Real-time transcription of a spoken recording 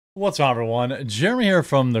What's up, everyone? Jeremy here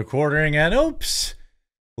from The Quartering, and oops,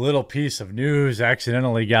 little piece of news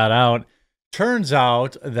accidentally got out. Turns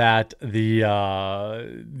out that the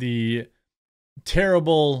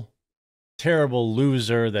terrible, terrible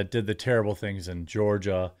loser that did the terrible things in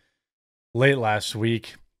Georgia late last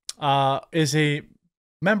week is a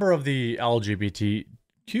member of the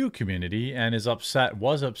LGBTQ community and was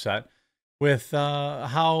upset with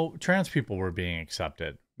how trans people were being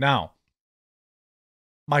accepted. Now,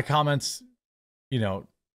 my comments, you know,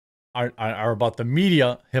 are about the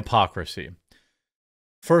media hypocrisy.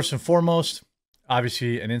 First and foremost,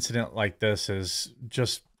 obviously, an incident like this is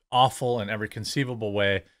just awful in every conceivable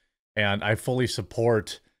way, and I fully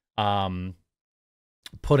support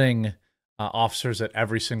putting officers at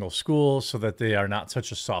every single school so that they are not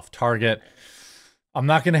such a soft target. I'm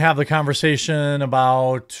not going to have the conversation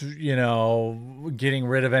about, getting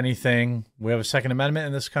rid of anything. We have a Second Amendment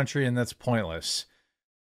in this country, and that's pointless.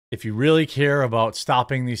 If you really care about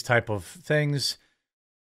stopping these type of things,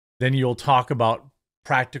 then you'll talk about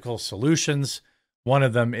practical solutions. One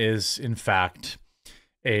of them is, in fact,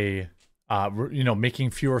 making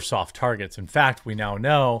fewer soft targets. In fact, we now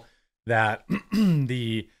know that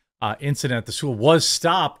the incident at the school was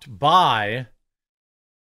stopped by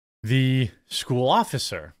the school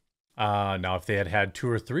officer. Now, if they had had 2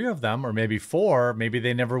 or 3 of them, or maybe 4, maybe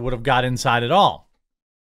they never would have got inside at all.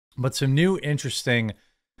 But some new interesting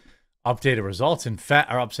updated results, or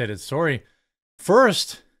updated story.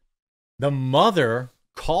 First, the mother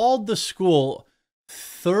called the school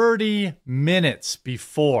 30 minutes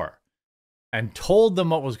before and told them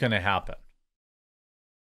what was going to happen.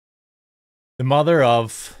 The mother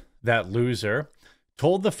of that loser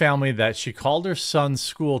told the family that she called her son's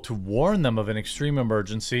school to warn them of an extreme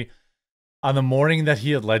emergency on the morning that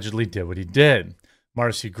he allegedly did what he did.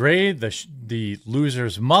 Marcy Gray, the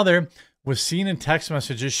loser's mother, was seen in text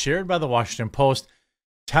messages shared by the Washington Post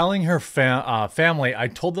telling her family, "I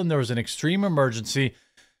told them there was an extreme emergency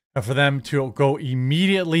and for them to go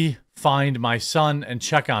immediately find my son and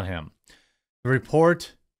check on him."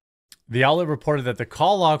 The outlet reported that the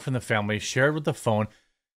call log from the family shared with the phone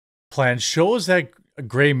plan shows that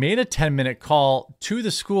Gray made a 10-minute call to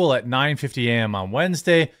the school at 9:50 a.m. on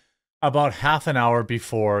Wednesday, about half an hour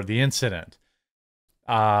before the incident.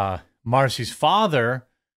 Marcy's father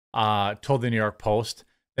told the New York Post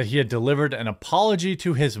that he had delivered an apology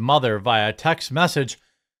to his mother via text message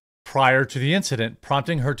prior to the incident,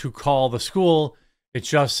 prompting her to call the school. It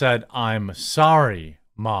just said, "I'm sorry,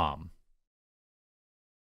 Mom."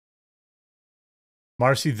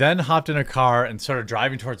 Marcy then hopped in a car and started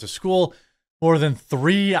driving towards the school, more than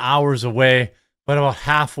 3 hours away, but about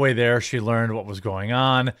halfway there, she learned what was going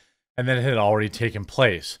on and that it had already taken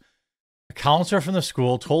place. A counselor from the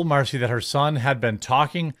school told Marcy that her son had been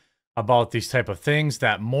talking about these type of things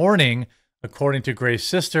that morning, according to Gray's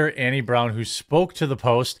sister, Annie Brown, who spoke to the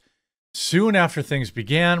Post. Soon after things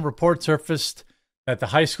began, reports surfaced that the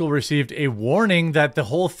high school received a warning that the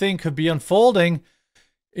whole thing could be unfolding.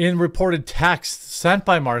 In reported text sent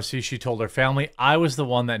by Marcy, she told her family, "I was the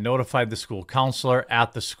one that notified the school counselor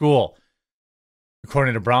at the school."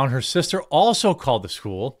 According to Brown, her sister also called the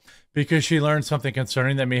school because she learned something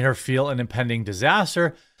concerning that made her feel an impending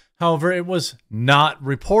disaster. However, it was not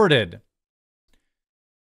reported.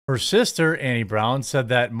 Her sister, Annie Brown, said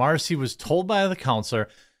that Marcy was told by the counselor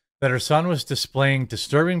that her son was displaying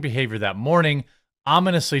disturbing behavior that morning,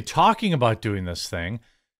 ominously talking about doing this thing.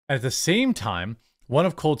 At the same time, one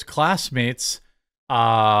of Colt's classmates,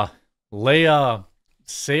 Leah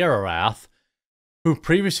Sayarath, who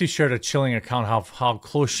previously shared a chilling account of how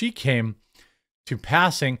close she came to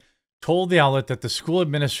passing, told the outlet that the school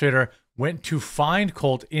administrator went to find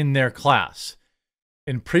Colt in their class.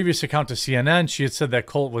 In previous account to CNN, she had said that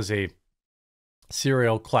Colt was a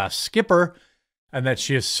serial class skipper and that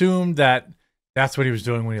she assumed that that's what he was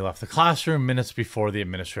doing when he left the classroom minutes before the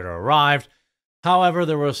administrator arrived. However,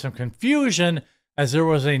 there was some confusion as there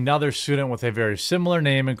was another student with a very similar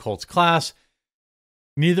name in Colt's class.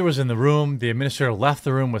 Neither was in the room. The administrator left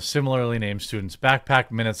the room with similarly named students' backpack.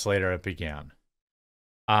 Minutes later, it began.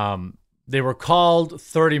 They were called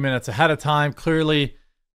 30 minutes ahead of time, clearly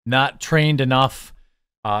not trained enough.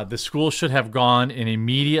 The school should have gone in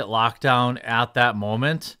immediate lockdown at that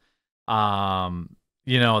moment. Again,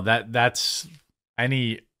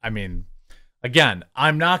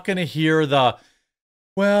 I'm not going to hear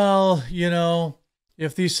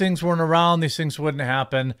if these things weren't around, these things wouldn't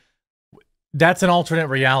happen. That's an alternate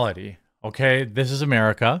reality, okay? This is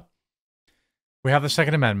America. We have the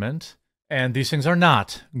Second Amendment. And these things are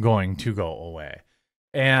not going to go away.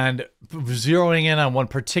 And zeroing in on one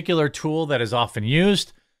particular tool that is often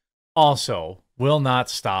used also will not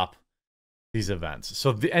stop these events.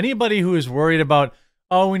 So anybody who is worried about,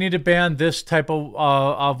 oh, we need to ban this type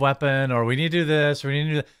of weapon, or we need to do this, or we need to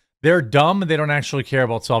do that, they're dumb. They don't actually care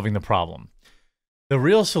about solving the problem. The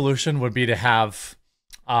real solution would be to have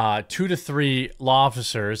 2 to 3 law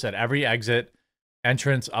officers at every exit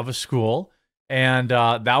entrance of a school, and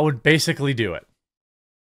that would basically do it.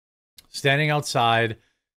 Standing outside,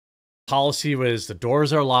 policy was the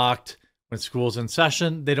doors are locked. When school's in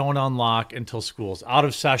session, they don't unlock until school's out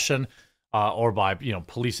of session, or by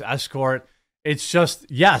police escort. It's just,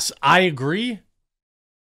 yes, I agree. It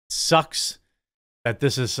sucks that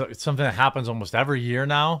this is something that happens almost every year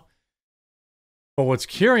now. But what's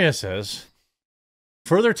curious is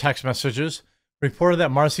further text messages reported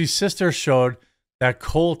that Marcy's sister showed that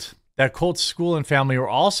Colt's school and family were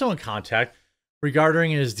also in contact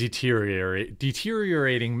regarding his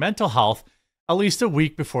deteriorating mental health at least a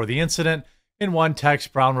week before the incident. In one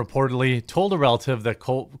text, Brown reportedly told a relative that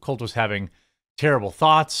Colt was having terrible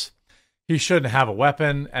thoughts. He shouldn't have a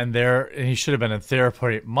weapon, and he should have been in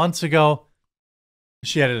therapy months ago.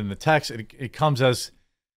 She added in the text, it comes as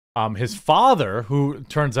his father, who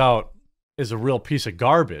turns out is a real piece of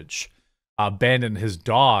garbage, abandoned his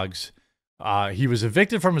dogs. He was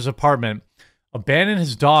evicted from his apartment, abandoned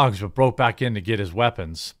his dogs, but broke back in to get his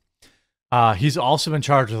weapons. He's also been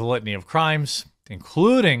charged with a litany of crimes,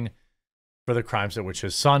 including for the crimes that which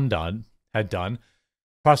his son had done.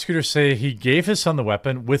 Prosecutors say he gave his son the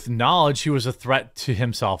weapon with knowledge he was a threat to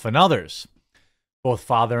himself and others. Both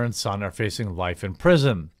father and son are facing life in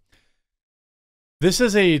prison. This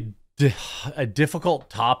is a difficult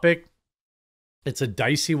topic. It's a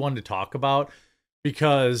dicey one to talk about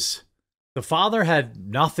because the father had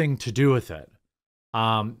nothing to do with it.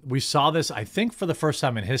 We saw this, I think, for the first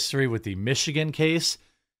time in history with the Michigan case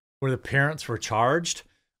where the parents were charged.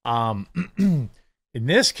 In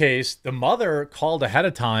this case, the mother called ahead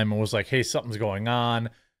of time and was like, hey, something's going on.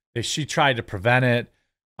 She tried to prevent it.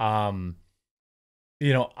 I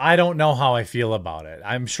don't know how I feel about it.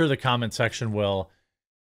 I'm sure the comment section will,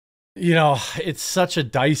 it's such a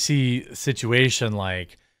dicey situation.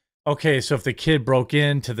 Like, okay, so if the kid broke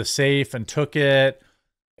into the safe and took it,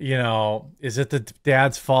 is it the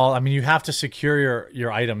dad's fault? I mean, you have to secure your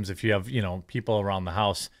items if you have, people around the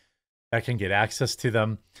house that can get access to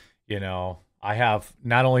them.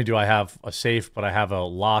 Not only do I have a safe, but I have a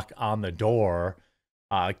lock on the door.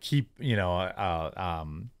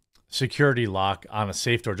 Security lock on a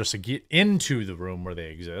safe door just to get into the room where they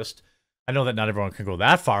exist. I know that not everyone can go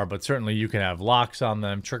that far, but certainly you can have locks on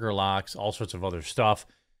them, trigger locks, all sorts of other stuff.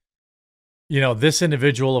 This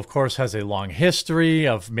individual, of course, has a long history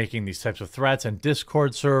of making these types of threats and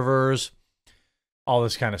Discord servers, all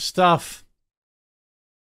this kind of stuff.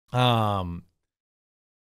 And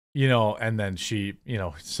then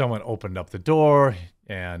someone opened up the door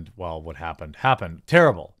and, well, what happened.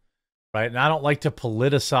 Terrible, right? And I don't like to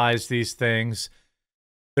politicize these things.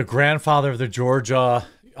 The grandfather of the Georgia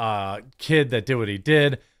kid that did what he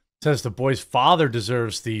did says the boy's father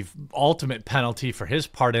deserves the ultimate penalty for his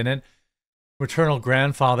part in it. Maternal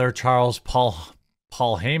grandfather Charles Paul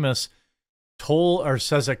Hamas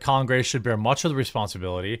says that Congress should bear much of the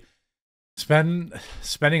responsibility.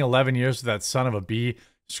 Spending 11 years with that son of a bee,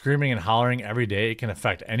 screaming and hollering every day, it can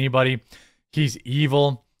affect anybody. He's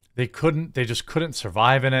evil. They just couldn't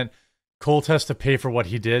survive in it. Colt has to pay for what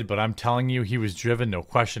he did, but I'm telling you, he was driven, no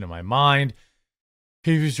question in my mind.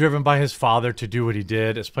 He was driven by his father to do what he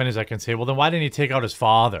did. As plain as I can say, well, then why didn't he take out his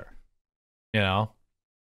father? You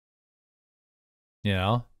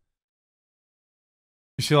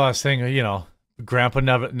see the last thing, Grandpa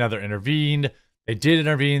never intervened. They did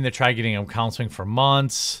intervene. They tried getting him counseling for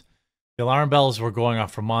months. The alarm bells were going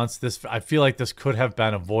off for months. I feel like this could have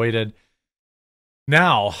been avoided.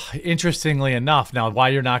 Now, interestingly enough, why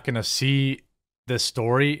you're not going to see this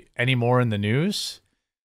story anymore in the news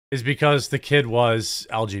is because the kid was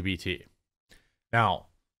LGBT. Now,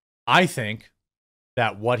 I think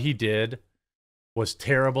that what he did was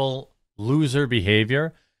terrible loser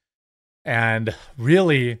behavior, and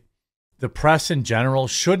really the press in general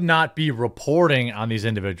should not be reporting on these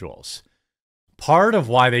individuals. Part of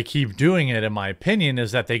why they keep doing it, in my opinion,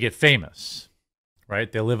 is that they get famous,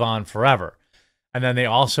 right? They live on forever. And then they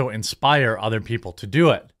also inspire other people to do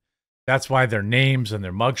it. That's why their names and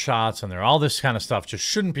their mugshots and all this kind of stuff just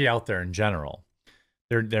shouldn't be out there in general.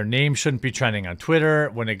 Their name shouldn't be trending on Twitter.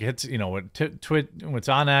 When it gets, when it's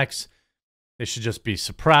on X, they should just be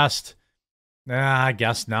suppressed. I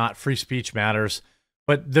guess not. Free speech matters.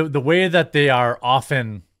 But the way that they are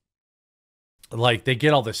often, like, they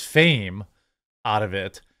get all this fame out of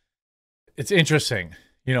it, it's interesting.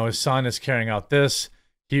 His son is carrying out this.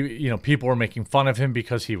 people were making fun of him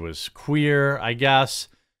because he was queer, I guess.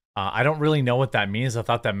 I don't really know what that means. I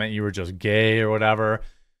thought that meant you were just gay or whatever.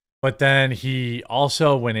 But then he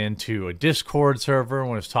also went into a Discord server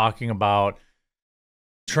and was talking about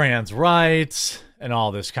trans rights and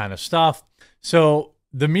all this kind of stuff. So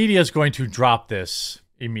the media is going to drop this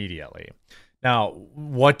immediately. Now,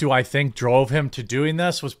 what do I think drove him to doing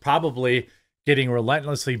this was probably getting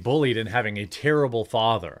relentlessly bullied and having a terrible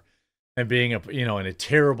father and being in a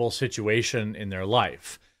terrible situation in their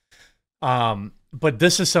life. But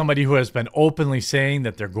this is somebody who has been openly saying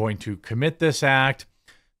that they're going to commit this act.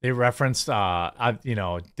 They referenced,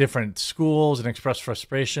 different schools and expressed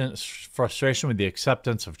frustration with the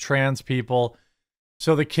acceptance of trans people.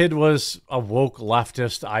 So the kid was a woke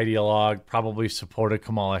leftist ideologue, probably supported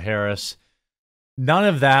Kamala Harris. None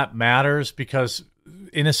of that matters because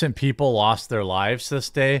innocent people lost their lives this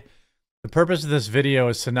day. The purpose of this video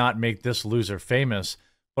is to not make this loser famous,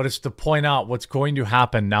 but it's to point out what's going to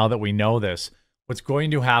happen now that we know this, what's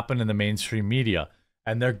going to happen in the mainstream media,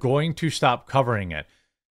 and they're going to stop covering it.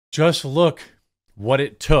 Just look what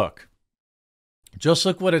it took. Just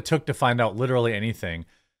look what it took to find out literally anything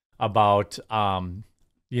about,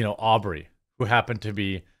 Aubrey, who happened to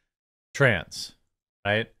be trans,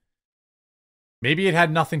 right? Maybe it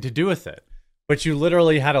had nothing to do with it, but you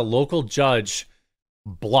literally had a local judge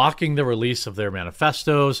blocking the release of their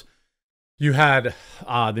manifestos. You had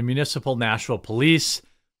the municipal Nashville police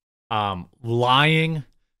lying,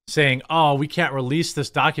 saying, oh, we can't release this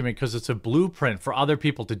document because it's a blueprint for other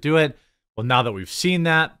people to do it. Well, now that we've seen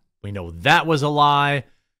that, we know that was a lie.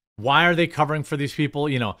 Why are they covering for these people?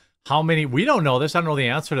 How many? We don't know this. I don't know the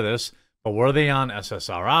answer to this. But were they on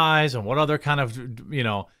SSRIs and what other kind of,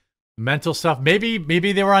 mental stuff? Maybe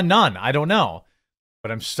they were on none. I don't know. But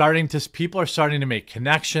people are starting to make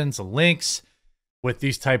connections, links with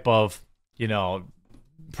these type of,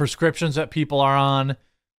 prescriptions that people are on.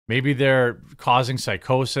 Maybe they're causing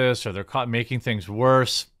psychosis or they're making things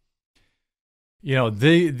worse.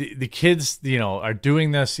 The kids, are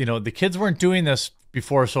doing this. The kids weren't doing this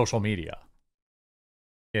before social media,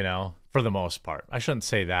 for the most part. I shouldn't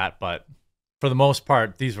say that, but for the most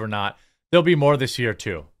part, these were not. There'll be more this year,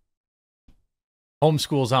 too.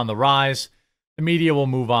 Homeschool's on the rise. The media will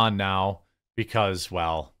move on now because,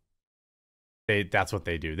 well, that's what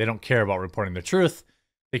they do. They don't care about reporting the truth.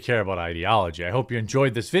 They care about ideology. I hope you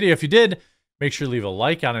enjoyed this video. If you did, make sure to leave a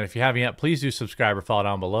like on it. If you haven't yet, please do subscribe or follow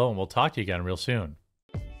down below, and we'll talk to you again real soon.